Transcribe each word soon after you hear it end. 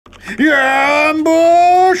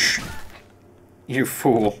Ambush! You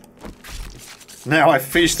fool. Now I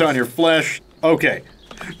feast on your flesh. Okay.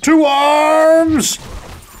 2 arms!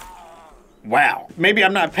 Wow. Maybe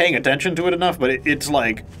I'm not paying attention to it enough, but it's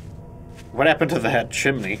like... What happened to that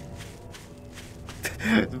chimney?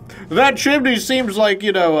 That chimney seems like,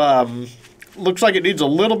 you know, looks like it needs a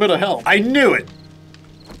little bit of help. I knew it!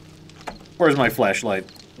 Where's my flashlight?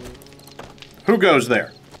 Who goes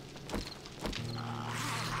there?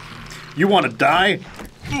 You want to die?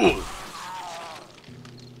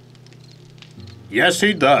 Yes,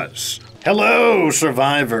 he does. Hello,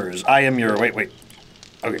 survivors. I am your... Wait.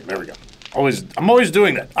 Okay, there we go. I'm always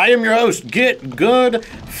doing that. I am your host, Get Good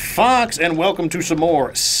Fox, and welcome to some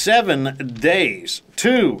more 7 Days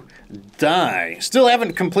to Die. Still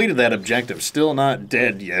haven't completed that objective. Still not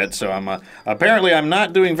dead yet, so apparently I'm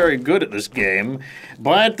not doing very good at this game.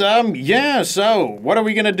 But, yeah, so what are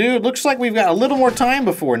we gonna do? It looks like we've got a little more time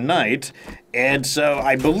before night. And so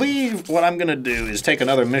I believe what I'm gonna do is take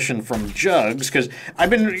another mission from Jugs, because I've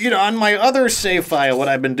been, you know, on my other save file, what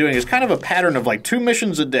I've been doing is kind of a pattern of like 2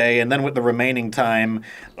 missions a day, and then with the remaining time,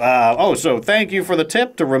 oh, so thank you for the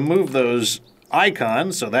tip to remove those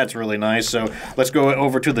icons, so that's really nice. So let's go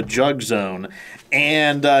over to the Jug Zone.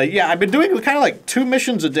 And yeah, I've been doing kind of like 2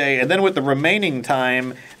 missions a day, and then with the remaining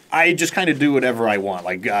time, I just kind of do whatever I want,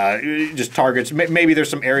 like just targets. Maybe there's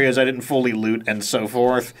some areas I didn't fully loot and so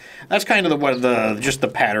forth. That's kind of just the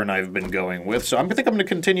pattern I've been going with. So I think I'm going to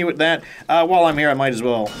continue with that. While I'm here, I might as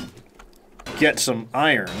well get some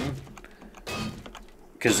iron,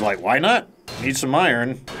 because like, why not? Need some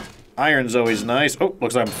iron. Iron's always nice. Oh,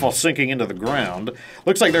 looks like I'm sinking into the ground.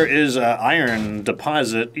 Looks like there is an iron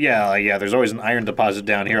deposit. Yeah. There's always an iron deposit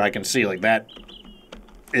down here. I can see like that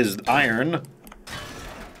is iron.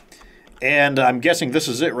 And I'm guessing this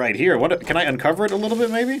is it right here. What? Can I uncover it a little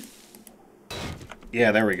bit, maybe?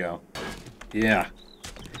 Yeah, there we go. Yeah.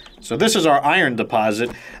 So this is our iron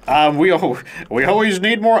deposit. We always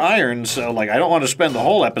need more iron, so like I don't want to spend the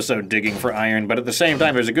whole episode digging for iron, but at the same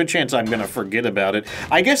time, there's a good chance I'm gonna forget about it.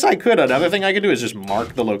 I guess I could. Another thing I could do is just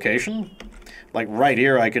mark the location. Like right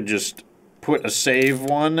here, I could just put a save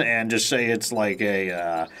one and just say it's like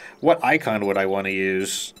a what icon would I want to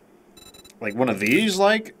use? Like one of these,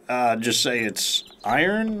 like, just say it's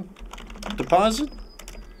iron deposit?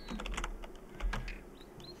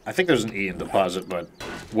 I think there's an E in deposit, but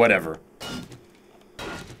whatever.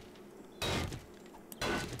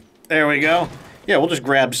 There we go. Yeah, we'll just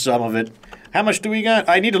grab some of it. How much do we got?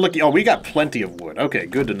 I need to look. Oh, we got plenty of wood. Okay,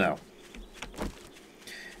 good to know.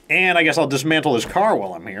 And I guess I'll dismantle this car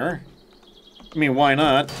while I'm here. I mean, why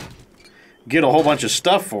not? Get a whole bunch of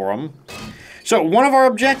stuff for them. So one of our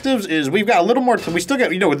objectives is we've got a little more, we still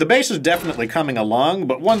got, you know, the base is definitely coming along,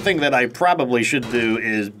 but one thing that I probably should do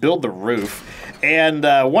is build the roof. And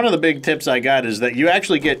one of the big tips I got is that you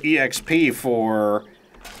actually get EXP for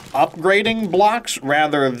upgrading blocks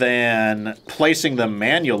rather than placing them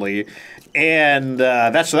manually. And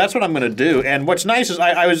that's what I'm going to do. And what's nice is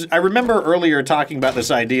I remember earlier talking about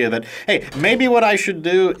this idea that, hey, maybe what I should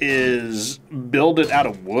do is build it out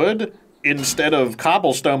of wood instead of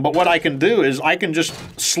cobblestone, but what I can do is I can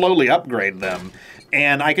just slowly upgrade them,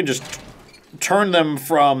 and I can just turn them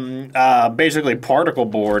from basically particle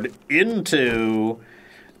board into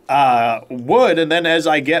wood, and then as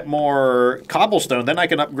I get more cobblestone, then I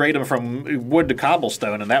can upgrade them from wood to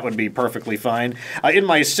cobblestone, and that would be perfectly fine. In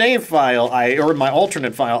my save file, or in my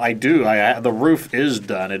alternate file, the roof is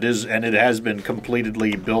done. It is, and it has been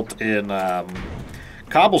completely built in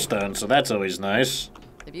cobblestone, so that's always nice.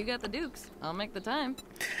 If you got the dukes, I'll make the time.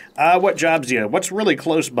 What jobs do you have? What's really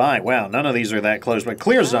close by? Wow, none of these are that close, but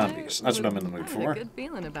clear zombies. That's what I'm in the mood for. I have a good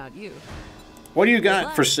feeling about you. What do you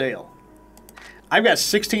got for sale? I've got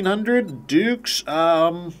 1,600 dukes,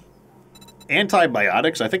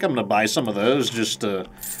 antibiotics. I think I'm going to buy some of those just to,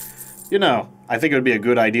 you know, I think it would be a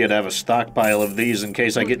good idea to have a stockpile of these in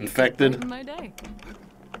case I get infected. My day.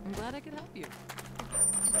 I'm glad I could help you.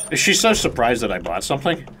 Is she so surprised that I bought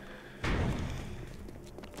something?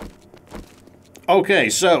 Okay,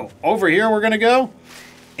 so over here we're going to go,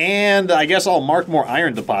 and I guess I'll mark more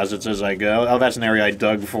iron deposits as I go. Oh, that's an area I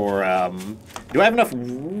dug for, do I have enough?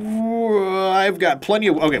 I've got plenty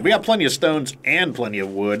of, okay, we got plenty of stones and plenty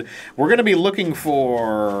of wood. We're going to be looking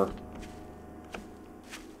for,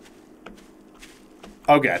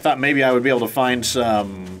 okay, I thought maybe I would be able to find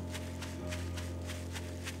some,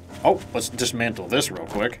 oh, let's dismantle this real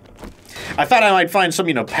quick. I thought I might find some,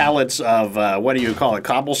 you know, pallets of, what do you call it,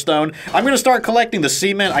 cobblestone. I'm going to start collecting the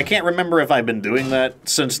cement. I can't remember if I've been doing that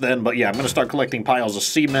since then, but yeah, I'm going to start collecting piles of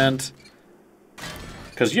cement.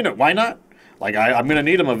 Because, you know, why not? Like, I'm gonna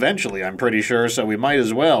need them eventually, I'm pretty sure, so we might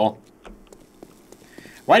as well.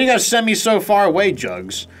 Why do you guys send me so far away,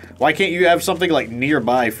 Jugs? Why can't you have something, like,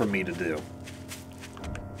 nearby for me to do?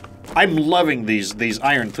 I'm loving these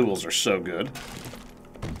iron tools are so good.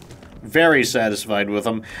 Very satisfied with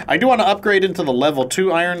them. I do want to upgrade into the level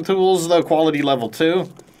 2 iron tools, though, quality level 2.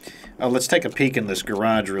 Let's take a peek in this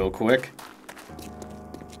garage real quick.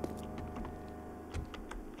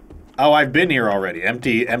 Oh, I've been here already.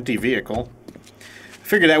 Empty vehicle.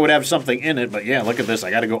 Figured that would have something in it, but yeah, look at this.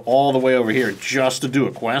 I gotta go all the way over here just to do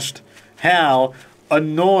a quest. How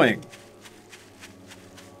annoying.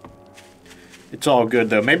 It's all good,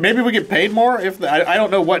 though. Maybe we get paid more? If I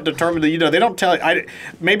don't know what determined, you know, they don't tell...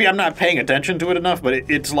 maybe I'm not paying attention to it enough, but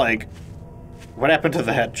it's like... What happened to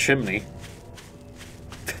that chimney?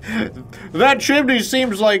 That chimney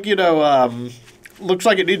seems like, you know, looks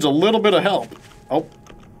like it needs a little bit of help. Oh.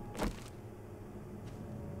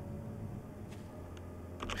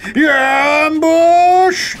 Yeah,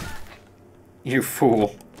 ambush! You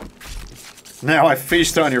fool. Now I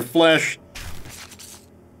feast on your flesh.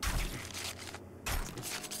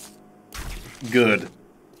 Good.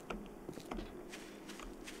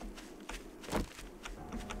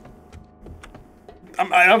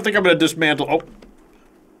 I don't think I'm gonna dismantle. Oh.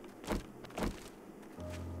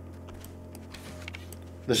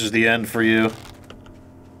 This is the end for you.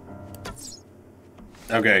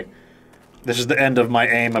 Okay. This is the end of my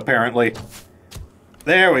aim, apparently.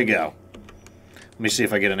 There we go. Let me see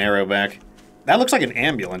if I get an arrow back. That looks like an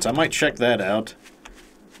ambulance. I might check that out.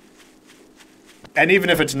 And even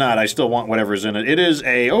if it's not, I still want whatever's in it. It is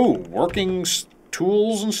a... Oh, working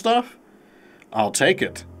tools and stuff? I'll take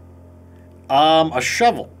it. A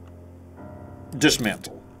shovel.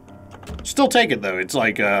 Dismantle. Still take it, though. It's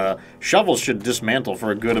like, shovels should dismantle for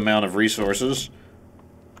a good amount of resources.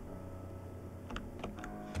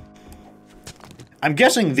 I'm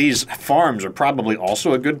guessing these farms are probably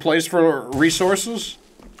also a good place for resources.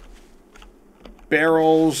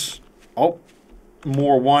 Barrels. Oh.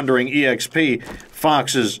 More wandering EXP.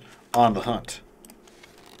 Foxes on the hunt.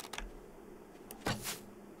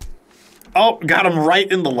 Oh, got him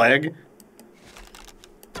right in the leg.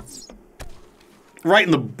 Right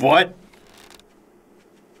in the butt.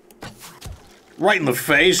 Right in the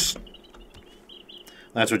face.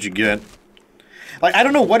 That's what you get. Like, I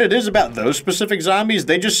don't know what it is about those specific zombies.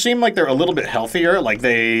 They just seem like they're a little bit healthier. Like,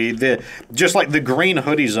 just like the green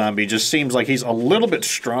hoodie zombie just seems like he's a little bit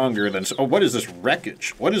stronger than... Oh, what is this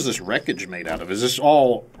wreckage? What is this wreckage made out of? Is this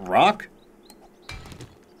all rock?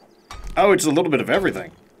 Oh, it's a little bit of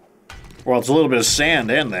everything. Well, it's a little bit of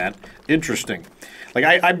sand and that. Interesting. Like,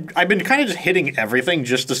 I've been kind of just hitting everything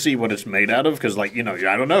just to see what it's made out of. Because, like, you know,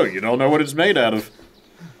 I don't know. You don't know what it's made out of.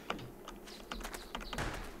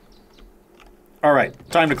 Alright,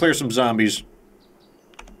 time to clear some zombies.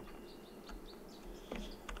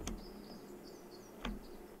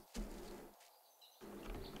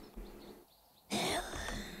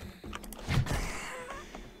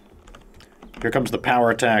 Here comes the power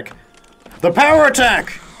attack. The power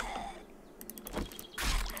attack!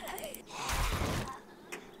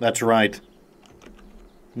 That's right.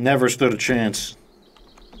 Never stood a chance.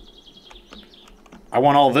 I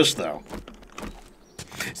want all this, though.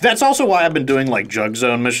 That's also why I've been doing, like, Jug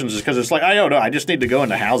Zone missions, is because it's like, I don't know, I just need to go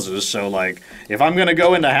into houses, so, like, if I'm gonna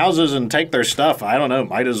go into houses and take their stuff, I don't know,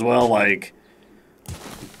 might as well, like,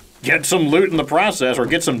 get some loot in the process, or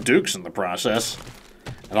get some dukes in the process.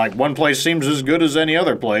 And, like, one place seems as good as any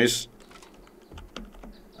other place.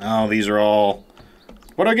 Oh, these are all...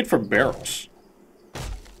 What do I get for barrels?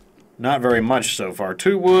 Not very much so far.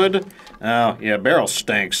 2 wood. Oh, yeah, barrels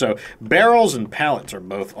stink. So, barrels and pallets are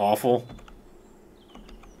both awful.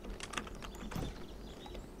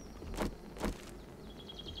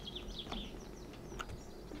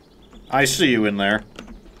 I see you in there.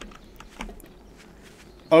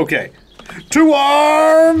 Okay. 2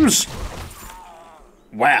 arms!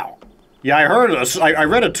 Wow. Yeah, I heard I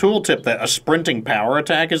read a tooltip that a sprinting power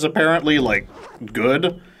attack is apparently, like,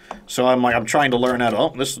 good. So I'm trying to learn how to... Oh,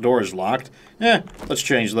 this door is locked. Let's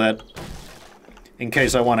change that. In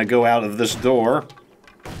case I want to go out of this door.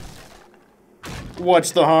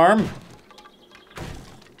 What's the harm?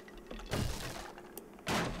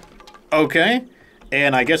 Okay.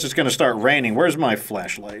 And I guess it's going to start raining. Where's my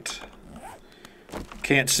flashlight?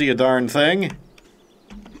 Can't see a darn thing.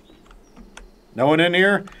 No one in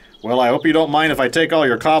here? Well, I hope you don't mind if I take all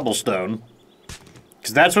your cobblestone.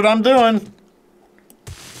 Because that's what I'm doing.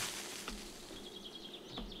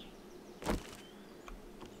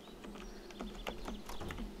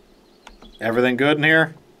 Everything good in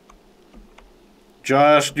here?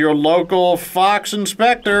 Just your local fox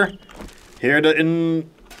inspector. Here to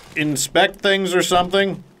inspect things or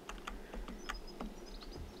something?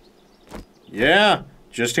 Yeah,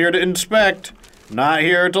 just here to inspect. Not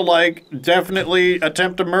here to, like, definitely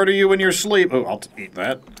attempt to murder you in your sleep. Oh, I'll eat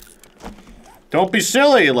that. Don't be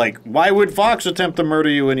silly. Like, why would Fox attempt to murder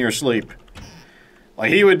you in your sleep?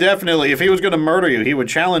 Like, he would definitely, if he was going to murder you, he would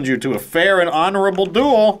challenge you to a fair and honorable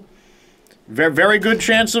duel. Very good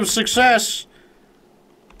chance of success.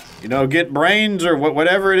 You know, get brains or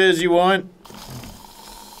whatever it is you want.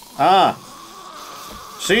 Ah.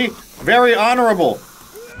 See? Very honorable.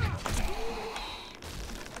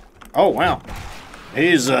 Oh, wow.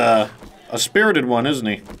 He's, a spirited one, isn't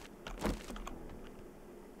he?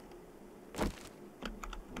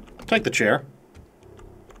 Take the chair.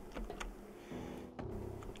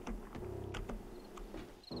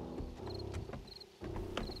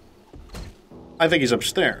 I think he's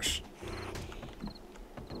upstairs.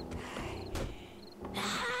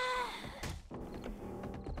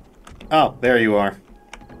 Oh, there you are.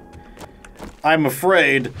 I'm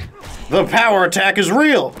afraid the power attack is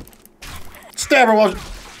real. Stabber was...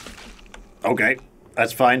 Okay,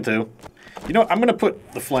 that's fine too. You know, I'm gonna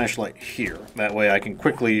put the flashlight here. That way I can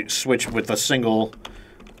quickly switch with a single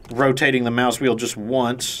rotating the mouse wheel just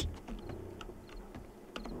once.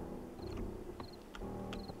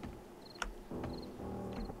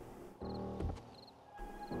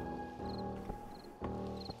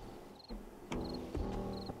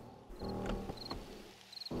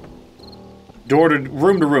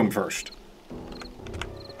 Room to room first.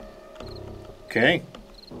 Okay.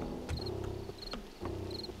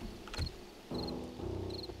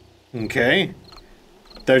 Okay.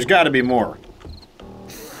 There's got to be more.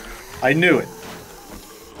 I knew it.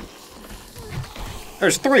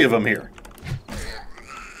 There's 3 of them here.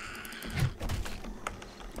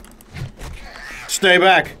 Stay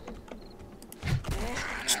back.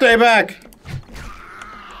 Stay back.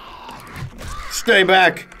 Stay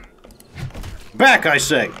back. Back, I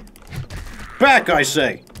say! Back, I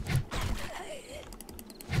say!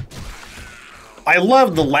 I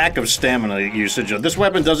love the lack of stamina usage. This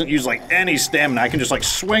weapon doesn't use, like, any stamina. I can just, like,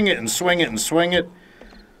 swing it and swing it and swing it.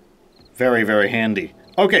 Very, very handy.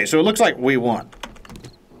 Okay, so it looks like we won.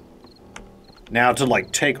 Now to,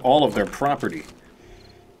 like, take all of their property.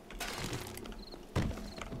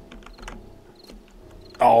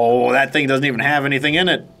 Oh, that thing doesn't even have anything in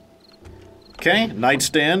it. Okay,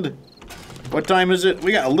 nightstand. What time is it?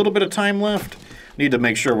 We got a little bit of time left. Need to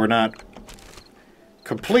make sure we're not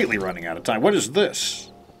completely running out of time. What is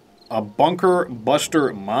this? A bunker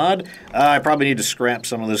buster mod? I probably need to scrap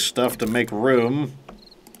some of this stuff to make room.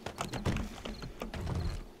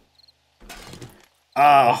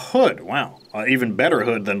 A hood. Wow. Even better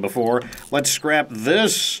hood than before. Let's scrap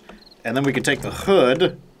this, and then we can take the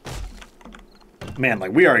hood. Man,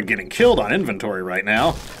 like, we are getting killed on inventory right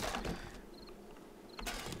now.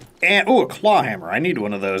 And, ooh, a claw hammer. I need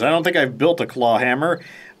one of those. I don't think I've built a claw hammer.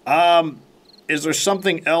 Is there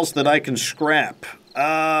something else that I can scrap?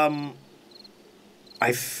 I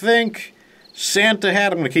think Santa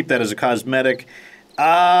hat. I'm going to keep that as a cosmetic.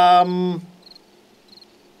 I'll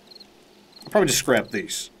probably just scrap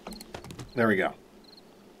these. There we go.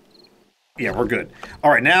 Yeah, we're good.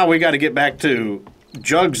 All right, now we got to get back to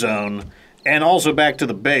Jug Zone and also back to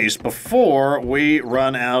the base before we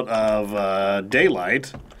run out of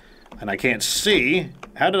daylight. And I can't see.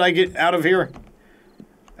 How did I get out of here?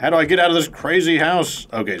 How do I get out of this crazy house?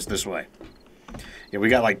 Okay, it's this way. Yeah, we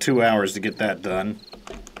got like 2 hours to get that done.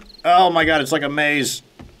 Oh my god, it's like a maze.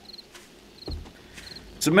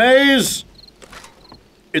 It's a maze!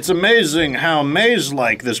 It's amazing how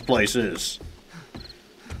maze-like this place is.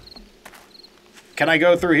 Can I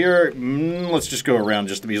go through here? Let's just go around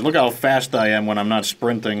just to be... Look how fast I am when I'm not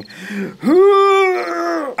sprinting.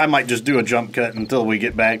 I might just do a jump cut until we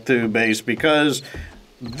get back to base because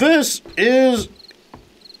this is...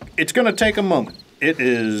 It's gonna take a moment. It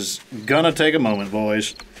is gonna take a moment,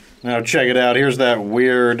 boys. Now check it out. Here's that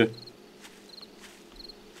weird...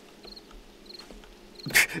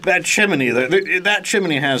 that chimney. That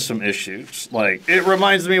chimney has some issues. Like, it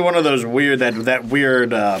reminds me of one of those weird... That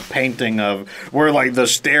weird painting of... Where, like, the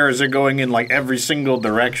stairs are going in, like, every single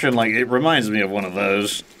direction. Like, it reminds me of one of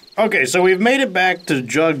those. Okay, so we've made it back to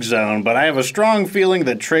Jug Zone, but I have a strong feeling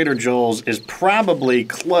that Trader Joel's is probably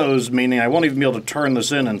closed, meaning I won't even be able to turn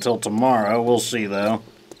this in until tomorrow. We'll see, though.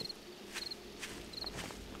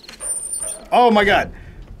 Oh, my God.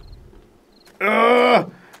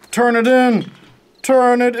 Turn it in.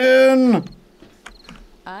 Turn it in.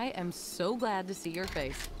 I am so glad to see your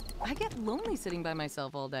face. I get lonely sitting by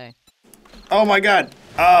myself all day. Oh, my God.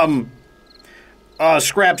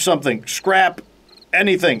 Scrap something. Scrap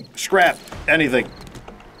Anything. Scrap. Anything.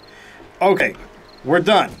 Okay. We're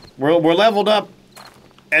done. We're leveled up.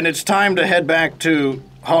 And it's time to head back to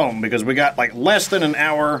home because we got like less than an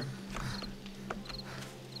hour.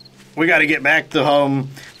 We got to get back to home.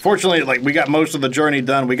 Fortunately, like we got most of the journey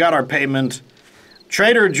done. We got our payment.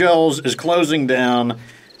 Trader Joe's is closing down,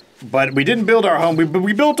 but we didn't build our home.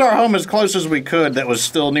 We built our home as close as we could that was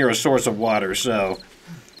still near a source of water. So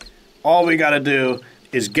all we got to do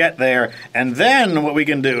is get there, and then what we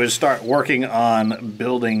can do is start working on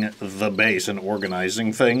building the base and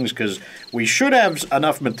organizing things, because we should have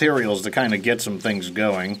enough materials to kind of get some things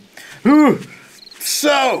going. Ooh,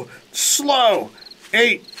 so slow.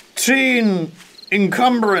 18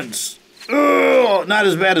 encumbrance. Ugh, not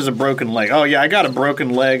as bad as a broken leg. Oh yeah, I got a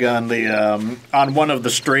broken leg on the on one of the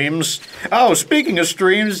streams. Oh, speaking of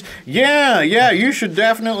streams, yeah, you should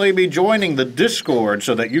definitely be joining the Discord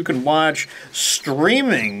so that you can watch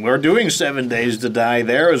streaming. We're doing 7 Days to Die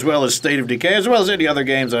there, as well as State of Decay, as well as any other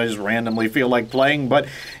games I just randomly feel like playing. But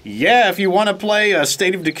yeah, if you want to play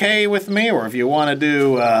State of Decay with me, or if you want to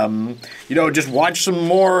do, you know, just watch some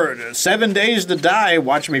more 7 Days to Die,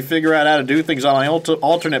 watch me figure out how to do things on my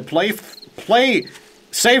alternate play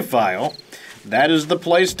save file, that is the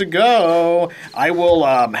place to go. I will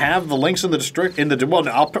have the links in the well,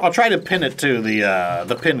 no, I'll try to pin it to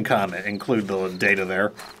the pin comment, include the data there.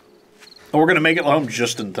 And we're gonna make it home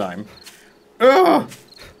just in time. Ugh.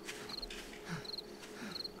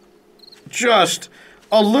 Just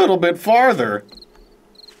a little bit farther.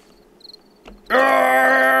 Ugh.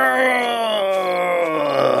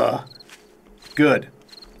 Good.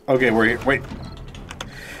 Okay, we're here. Wait.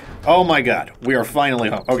 Oh my god, we are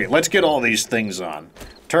finally home. Okay, let's get all these things on.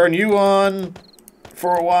 Turn you on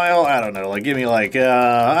for a while. I don't know, like give me like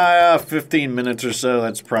 15 minutes or so.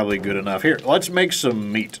 That's probably good enough. Here, let's make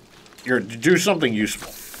some meat. Here, do something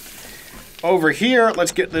useful. Over here,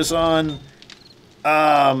 let's get this on.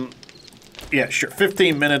 Yeah, sure,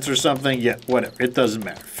 15 minutes or something. Yeah, whatever, it doesn't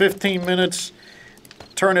matter. 15 minutes,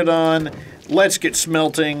 turn it on. Let's get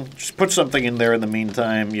smelting. Just put something in there in the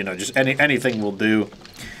meantime. You know, just anything will do.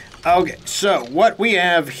 Okay, so what we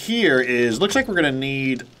have here is, looks like we're going to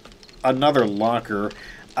need another locker.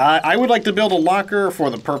 I would like to build a locker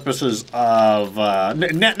for the purposes of,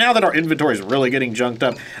 now that our inventory is really getting junked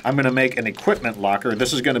up, I'm going to make an equipment locker.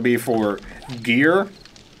 This is going to be for gear.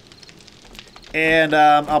 And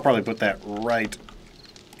I'll probably put that right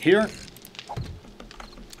here.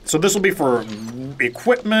 So this will be for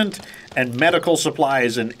equipment and medical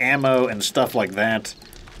supplies and ammo and stuff like that.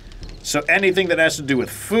 So anything that has to do with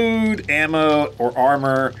food, ammo, or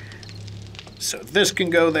armor. So this can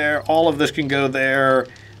go there. All of this can go there.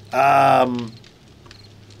 We're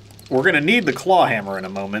going to need the claw hammer in a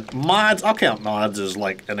moment. Mods, I'll count mods as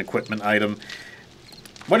like an equipment item.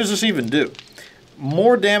 What does this even do?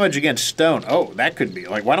 More damage against stone. Oh, that could be.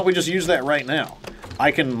 Like, why don't we just use that right now? I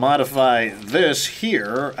can modify this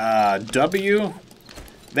here. W.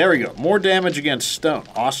 There we go. More damage against stone.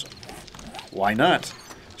 Awesome. Why not?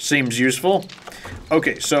 Seems useful.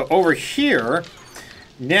 Okay, so over here,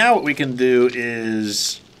 now what we can do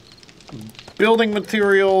is building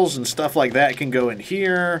materials and stuff like that can go in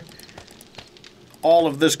here. All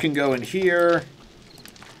of this can go in here.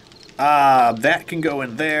 That can go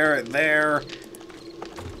in there, there.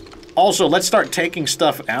 Also, let's start taking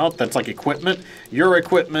stuff out that's like equipment. Your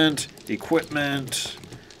equipment, equipment,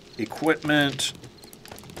 equipment,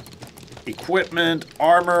 equipment,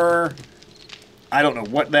 armor. I don't know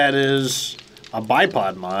what that is. A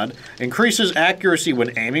bipod mod. Increases accuracy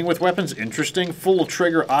when aiming with weapons. Interesting. Full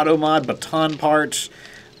trigger auto mod. Baton parts.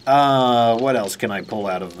 What else can I pull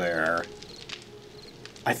out of there?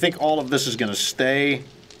 I think all of this is going to stay.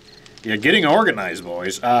 Yeah, getting organized,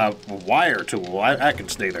 boys. Wire tool. I can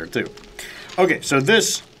stay there, too. Okay, so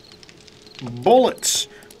this. Bullets.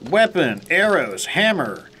 Weapon. Arrows.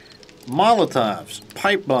 Hammer. Molotovs.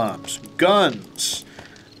 Pipe bombs. Guns.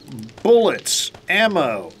 Bullets,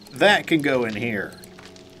 ammo, that can go in here.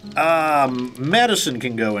 Medicine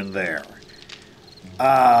can go in there.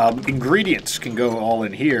 Ingredients can go all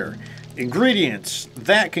in here. Ingredients,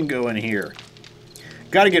 that can go in here.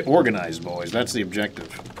 Got to get organized, boys. That's the objective.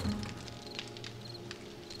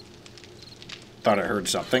 Thought I heard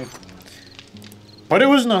something. But it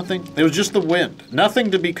was nothing. It was just the wind.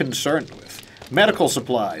 Nothing to be concerned with. Medical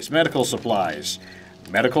supplies, medical supplies.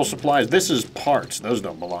 Medical supplies. This is parts. Those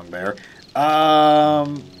don't belong there.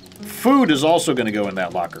 Food is also going to go in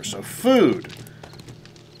that locker. So food.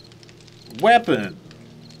 Weapon.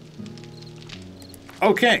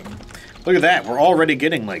 Okay. Look at that. We're already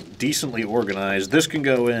getting like decently organized. This can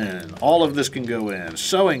go in. All of this can go in.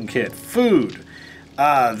 Sewing kit. Food.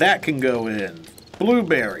 That can go in.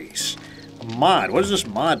 blueberries. Mod. What does this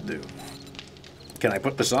mod do? Can I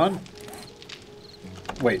put this on?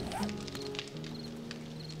 Wait.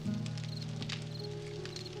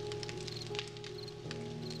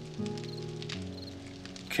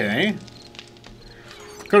 Okay.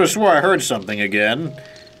 Could have swore I heard something again.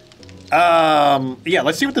 Yeah,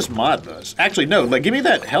 let's see what this mod does. Actually, no, like, give me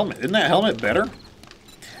that helmet. Isn't that helmet better?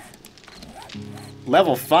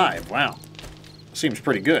 Level 5, wow. Seems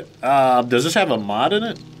pretty good. Does this have a mod in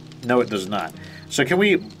it? No, it does not. So can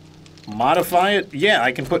we modify it? Yeah,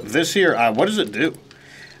 I can put this here. What does it do?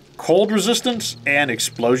 Cold resistance and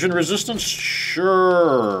explosion resistance?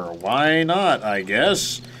 Sure, why not, I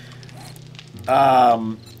guess.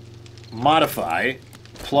 Modify.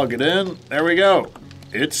 Plug it in. There we go.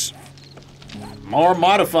 It's more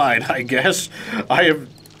modified, I guess. I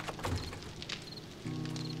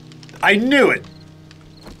knew it!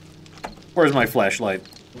 Where's my flashlight?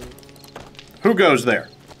 Who goes there?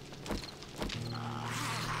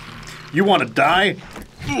 You want to die?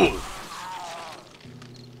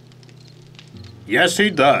 Yes, he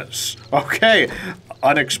does. Okay.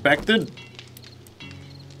 Unexpected?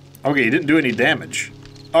 Okay, he didn't do any damage.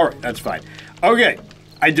 Alright, that's fine. Okay.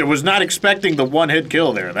 I was not expecting the one-hit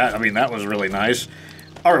kill there. That was really nice.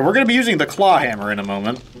 Alright, we're going to be using the claw hammer in a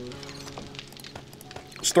moment.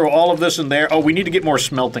 Let's throw all of this in there. Oh, we need to get more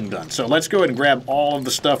smelting done. So let's go ahead and grab all of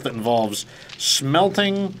the stuff that involves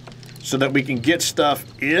smelting so that we can get stuff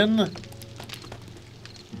in.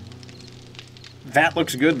 That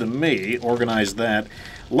looks good to me. Organize that.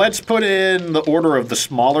 Let's put in the order of the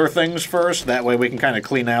smaller things first. That way we can kind of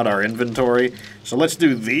clean out our inventory. So let's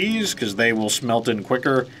do these, because they will smelt in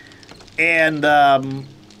quicker. And,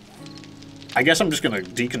 I guess I'm just going to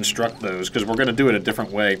deconstruct those, because we're going to do it a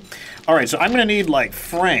different way. Alright, so I'm going to need, like,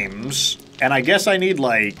 frames. And I guess I need,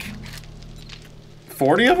 like,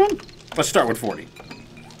 40 of them? Let's start with 40.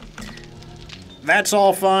 That's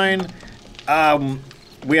all fine.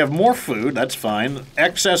 We have more food. That's fine.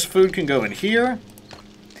 Excess food can go in here.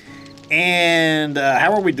 And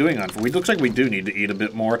how are we doing on food? It looks like we do need to eat a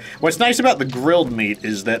bit more. What's nice about the grilled meat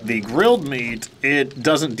is that the grilled meat, it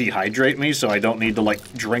doesn't dehydrate me, so I don't need to,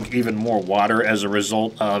 like, drink even more water as a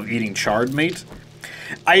result of eating charred meat.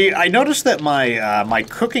 I noticed that my my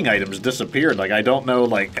cooking items disappeared. Like, I don't know,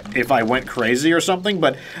 like, if I went crazy or something,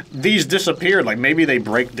 but these disappeared. Like, maybe they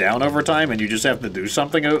break down over time and you just have to do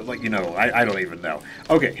something. Like, you know, I don't even know.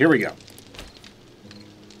 Okay, here we go.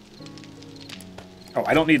 Oh,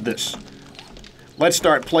 I don't need this. Let's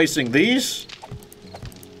start placing these.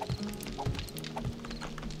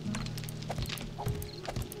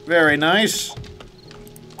 Very nice.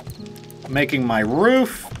 Making my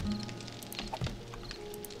roof.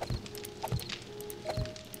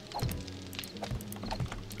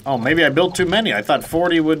 Oh, maybe I built too many. I thought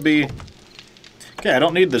 40 would be... Okay, I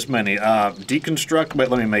don't need this many. Deconstruct... Wait,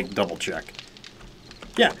 let me make double check.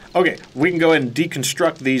 Yeah, okay. We can go ahead and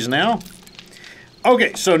deconstruct these now.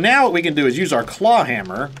 Okay, so now what we can do is use our claw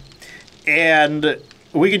hammer, and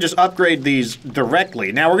we can just upgrade these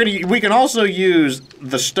directly. Now we can also use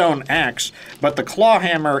the stone axe, but the claw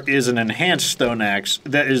hammer is an enhanced stone axe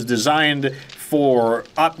that is designed for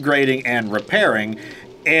upgrading and repairing.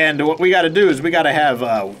 And what we got to do is we got to have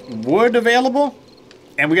wood available,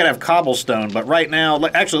 and we got to have cobblestone. But right now,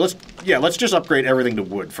 actually, let's just upgrade everything to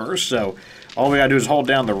wood first. So all we got to do is hold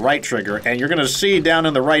down the right trigger, and you're going to see down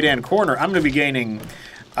in the right-hand corner, I'm going to be gaining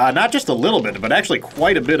not just a little bit, but actually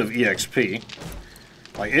quite a bit of EXP.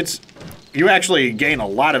 Like, you actually gain a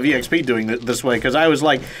lot of EXP doing it this way, because I was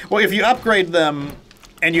like, well, if you upgrade them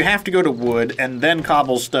and you have to go to wood and then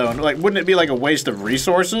cobblestone, like, wouldn't it be like a waste of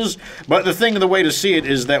resources? But the way to see it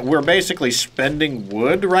is that we're basically spending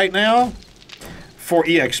wood right now for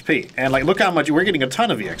EXP. And, like, look how much, we're getting a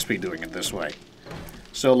ton of EXP doing it this way.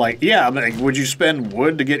 So, like, yeah, I mean, would you spend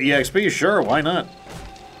wood to get EXP? Sure, why not?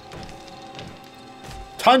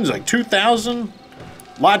 Tons, like 2,000?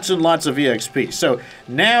 Lots and lots of EXP. So,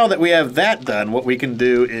 now that we have that done, what we can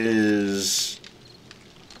do is...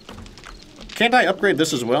 Can't I upgrade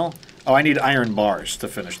this as well? Oh, I need iron bars to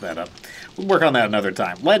finish that up. We'll work on that another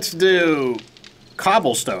time. Let's do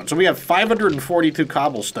cobblestone. So we have 542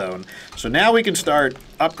 cobblestone. So now we can start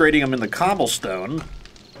upgrading them in the cobblestone.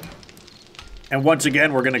 And once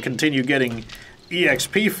again, we're going to continue getting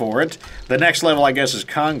EXP for it. The next level, I guess, is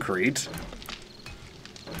concrete.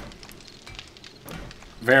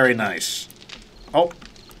 Very nice. Oh,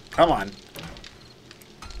 come on.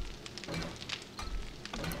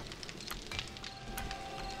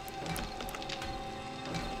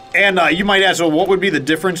 And you might ask, well, what would be the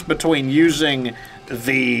difference between using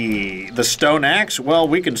the stone axe? Well,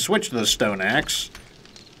 we can switch to the stone axe.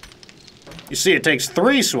 You see, it takes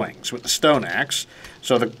 3 swings with the stone axe,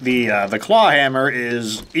 so the claw hammer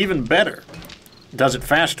is even better. Does it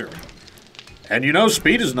faster. And you know,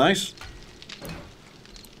 speed is nice.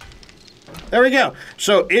 There we go.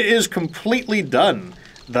 So it is completely done.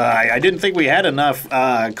 I didn't think we had enough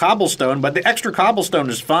cobblestone, but the extra cobblestone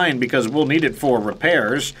is fine because we'll need it for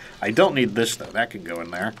repairs. I don't need this, though. That can go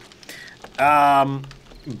in there.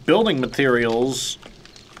 Building materials,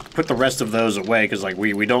 put the rest of those away because like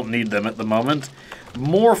we don't need them at the moment.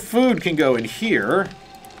 More food can go in here.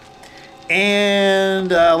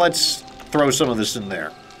 And let's throw some of this in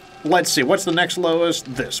there. Let's see. What's the next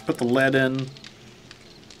lowest? This. Put the lead in.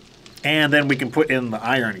 And then we can put in the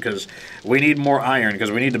iron, because we need more iron, because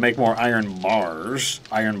we need to make more iron bars.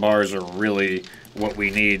 Iron bars are really what we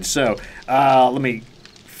need. So, let me...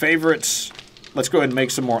 Favorites. Let's go ahead and make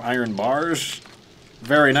some more iron bars.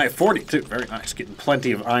 Very nice. 42. Very nice. Getting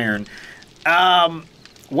plenty of iron.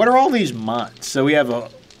 What are all these mods? So we have a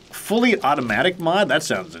fully automatic mod. That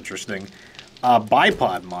sounds interesting.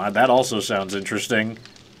 Bipod mod. That also sounds interesting.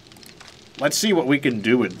 Let's see what we can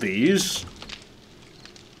do with these.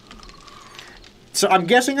 So I'm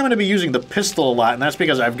guessing I'm going to be using the pistol a lot, and that's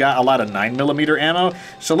because I've got a lot of 9mm ammo.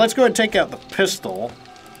 So let's go ahead and take out the pistol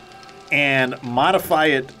and modify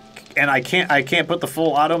it. And I can't put the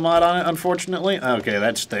full auto mod on it, unfortunately. Okay,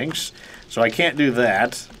 that stinks. So I can't do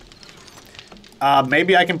that.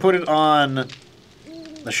 Maybe I can put it on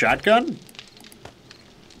the shotgun?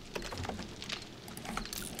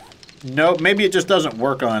 No, maybe it just doesn't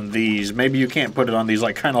work on these. Maybe you can't put it on these,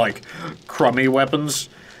 like, kind of like crummy weapons.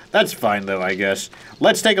 That's fine, though, I guess.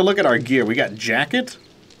 Let's take a look at our gear. We got jacket.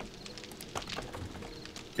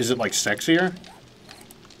 Is it, like, sexier?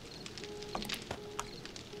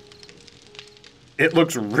 It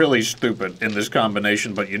looks really stupid in this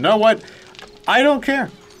combination, but you know what? I don't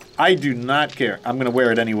care. I do not care. I'm going to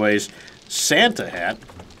wear it anyways. Santa hat.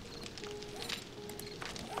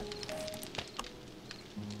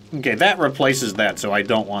 Okay, that replaces that, so I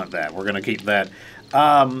don't want that. We're going to keep that.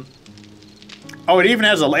 Oh, it even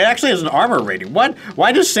has it actually has an armor rating. What?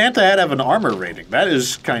 Why does Santa hat have an armor rating? That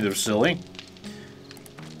is kind of silly.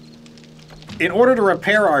 In order to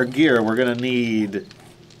repair our gear, we're going to need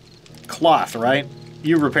cloth, right?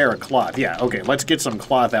 You repair a cloth. Yeah, okay, let's get some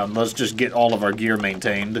cloth out and let's just get all of our gear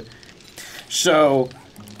maintained. So,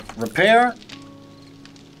 repair.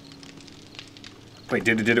 Wait,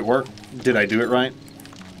 did it work? Did I do it right?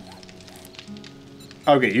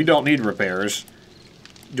 Okay, you don't need repairs.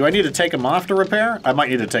 Do I need to take them off to repair? I might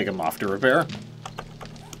need to take them off to repair.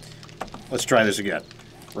 Let's try this again.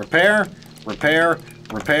 Repair, repair,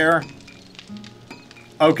 repair.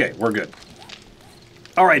 Okay, we're good.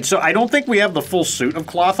 Alright, so I don't think we have the full suit of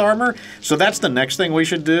cloth armor, so that's the next thing we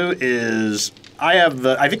should do is...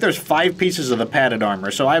 I think there's 5 pieces of the padded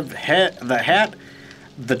armor. So I have the hat,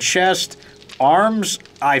 the chest, arms.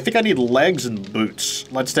 I think I need legs and boots.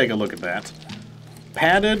 Let's take a look at that.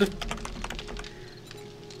 Padded...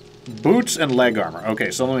 Boots and leg armor.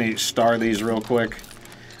 Okay, so let me star these real quick.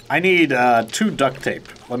 I need 2 duct tape.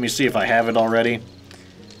 Let me see if I have it already.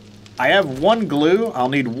 I have 1 glue. I'll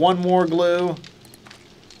need 1 more glue.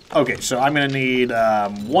 Okay, so I'm going to need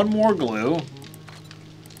 1 more glue.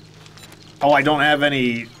 Oh, I don't have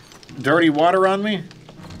any dirty water on me?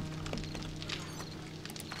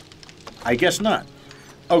 I guess not.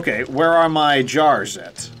 Okay, where are my jars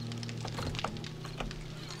at?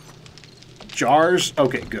 Jars?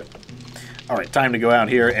 Okay, good. Alright, time to go out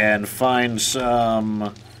here and find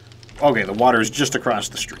some... Okay, the water is just across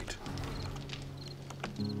the street.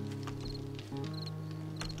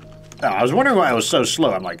 Oh, I was wondering why I was so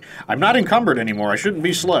slow. I'm like, I'm not encumbered anymore. I shouldn't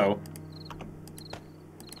be slow.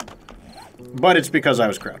 But it's because I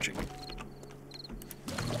was crouching.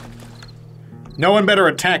 No one better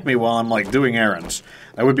attack me while I'm, like, doing errands.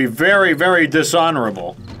 That would be very, very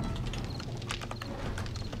dishonorable.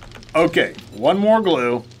 Okay, 1 more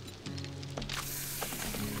glue.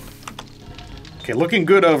 Okay, looking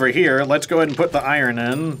good over here. Let's go ahead and put the iron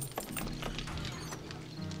in.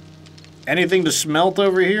 Anything to smelt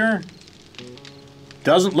over here?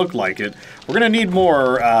 Doesn't look like it. We're going to need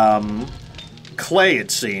more clay, it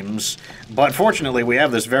seems. But fortunately, we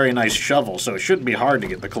have this very nice shovel, so it shouldn't be hard to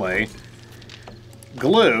get the clay.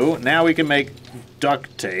 Glue. Now we can make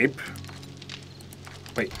duct tape.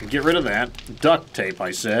 Wait, get rid of that. Duct tape, I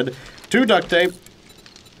said. 2 duct tape.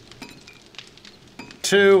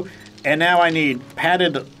 2. And now I need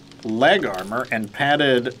padded leg armor and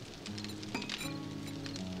padded...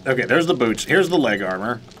 Okay, there's the boots. Here's the leg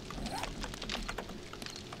armor.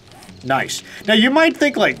 Nice. Now, you might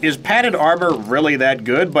think, like, is padded armor really that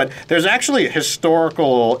good? But there's actually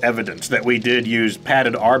historical evidence that we did use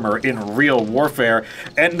padded armor in real warfare.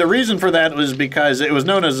 And the reason for that was because it was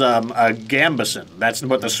known as a gambeson. That's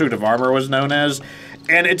what the suit of armor was known as.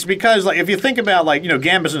 And it's because, like, if you think about, like, you know,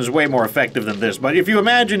 gambeson is way more effective than this. But if you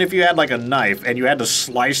imagine if you had, like, a knife and you had to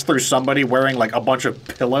slice through somebody wearing, like, a bunch of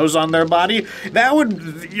pillows on their body, that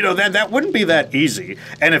would, you know, that wouldn't be that easy.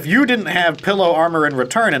 And if you didn't have pillow armor in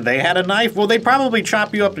return and they had a knife, well, they'd probably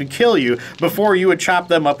chop you up and kill you before you would chop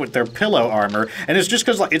them up with their pillow armor. And it's just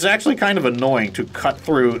because, like, it's actually kind of annoying to cut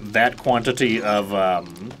through that quantity of,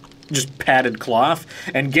 just padded cloth.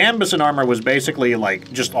 And gambeson armor was basically,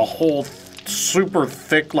 like, just a whole super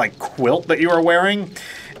thick, like, quilt that you were wearing.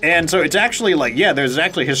 And so it's actually, like, yeah, there's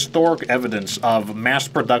actually historic evidence of mass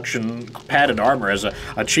production padded armor as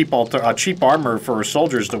a cheap armor for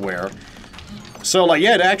soldiers to wear. So, like,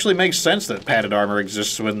 yeah, it actually makes sense that padded armor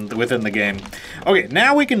exists within the game. Okay,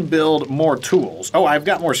 now we can build more tools. Oh, I've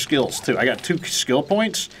got more skills, too. I got 2 skill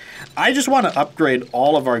points. I just want to upgrade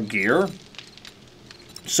all of our gear.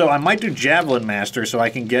 So I might do Javelin Master so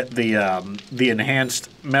I can get the enhanced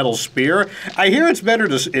metal spear. I hear it's better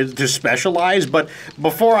to specialize, but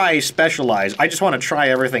before I specialize, I just want to try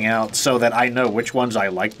everything out so that I know which ones I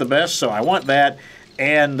like the best. So I want that,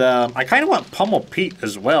 and I kind of want Pummel Pete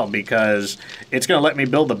as well because it's going to let me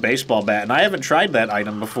build the baseball bat, and I haven't tried that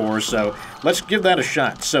item before, so let's give that a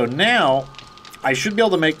shot. So now I should be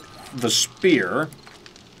able to make the spear.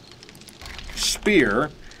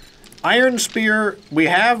 Iron spear, we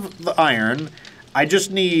have the iron. I just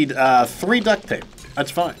need 3 duct tape. That's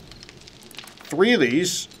fine. 3 of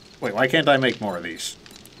these. Wait, why can't I make more of these?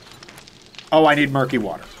 Oh, I need murky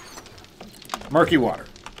water. Murky water.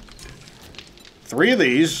 3 of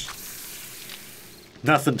these.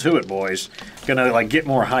 Nothing to it, boys. Gonna, like, get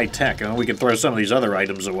more high tech, and we can throw some of these other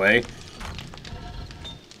items away.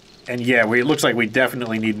 And yeah, it looks like we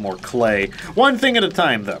definitely need more clay. One thing at a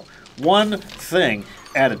time, though. One thing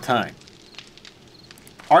at a time.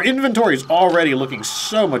 Our inventory is already looking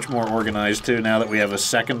so much more organized, too, now that we have a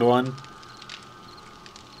second one.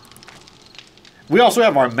 We also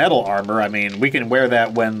have our metal armor. I mean, we can wear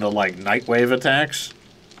that when the, like, night wave attacks.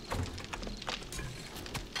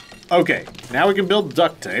 Okay, now we can build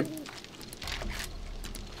duct tape.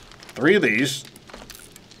 3 of these.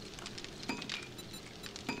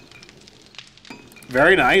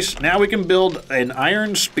 Very nice. Now we can build an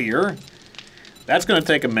iron spear. That's going to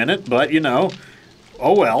take a minute, but, you know,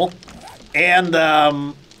 oh well. And,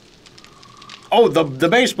 oh, the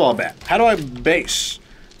baseball bat. How do I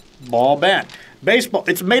baseball bat? Baseball,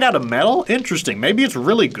 it's made out of metal? Interesting. Maybe it's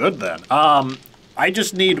really good then. I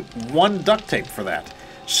just need 1 duct tape for that.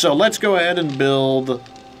 So let's go ahead and build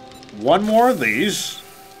 1 more of these.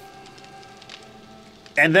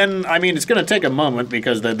 And then, I mean, it's going to take a moment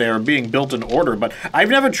because they're being built in order, but I've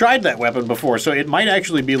never tried that weapon before, so it might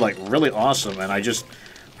actually be, like, really awesome, and I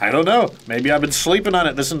don't know. Maybe I've been sleeping on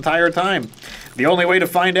it this entire time. The only way to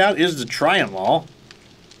find out is to try them all.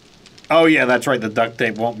 Oh, yeah, that's right, the duct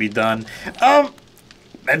tape won't be done.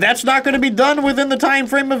 And that's not going to be done within the time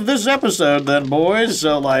frame of this episode, then, boys,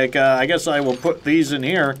 so, like, I guess I will put these in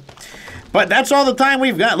here. But that's all the time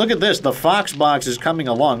we've got. Look at this. The Fox box is coming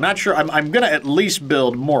along. Not sure. I'm going to at least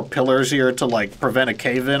build more pillars here to, like, prevent a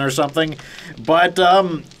cave-in or something. But,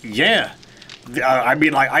 yeah. I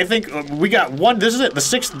mean, like, I think we got one. This is it, the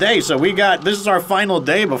 6th day. So this is our final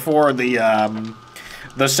day before the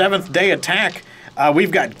 7th day attack.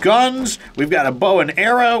 We've got guns. We've got a bow and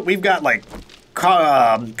arrow. We've got, like,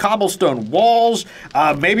 cobblestone walls.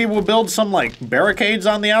 Maybe we'll build some, like, barricades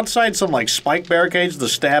on the outside, some, like, spike barricades to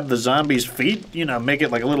stab the zombies' feet, you know, make it,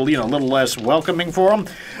 like, a little, you know, a little less welcoming for them.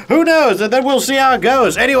 Who knows? And then we'll see how it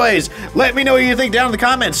goes. Anyways, let me know what you think down in the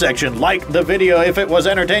comment section. Like the video if it was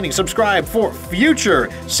entertaining. Subscribe for future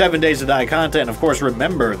 7 Days to Die content. Of course,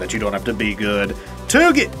 remember that you don't have to be good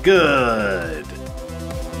to get good.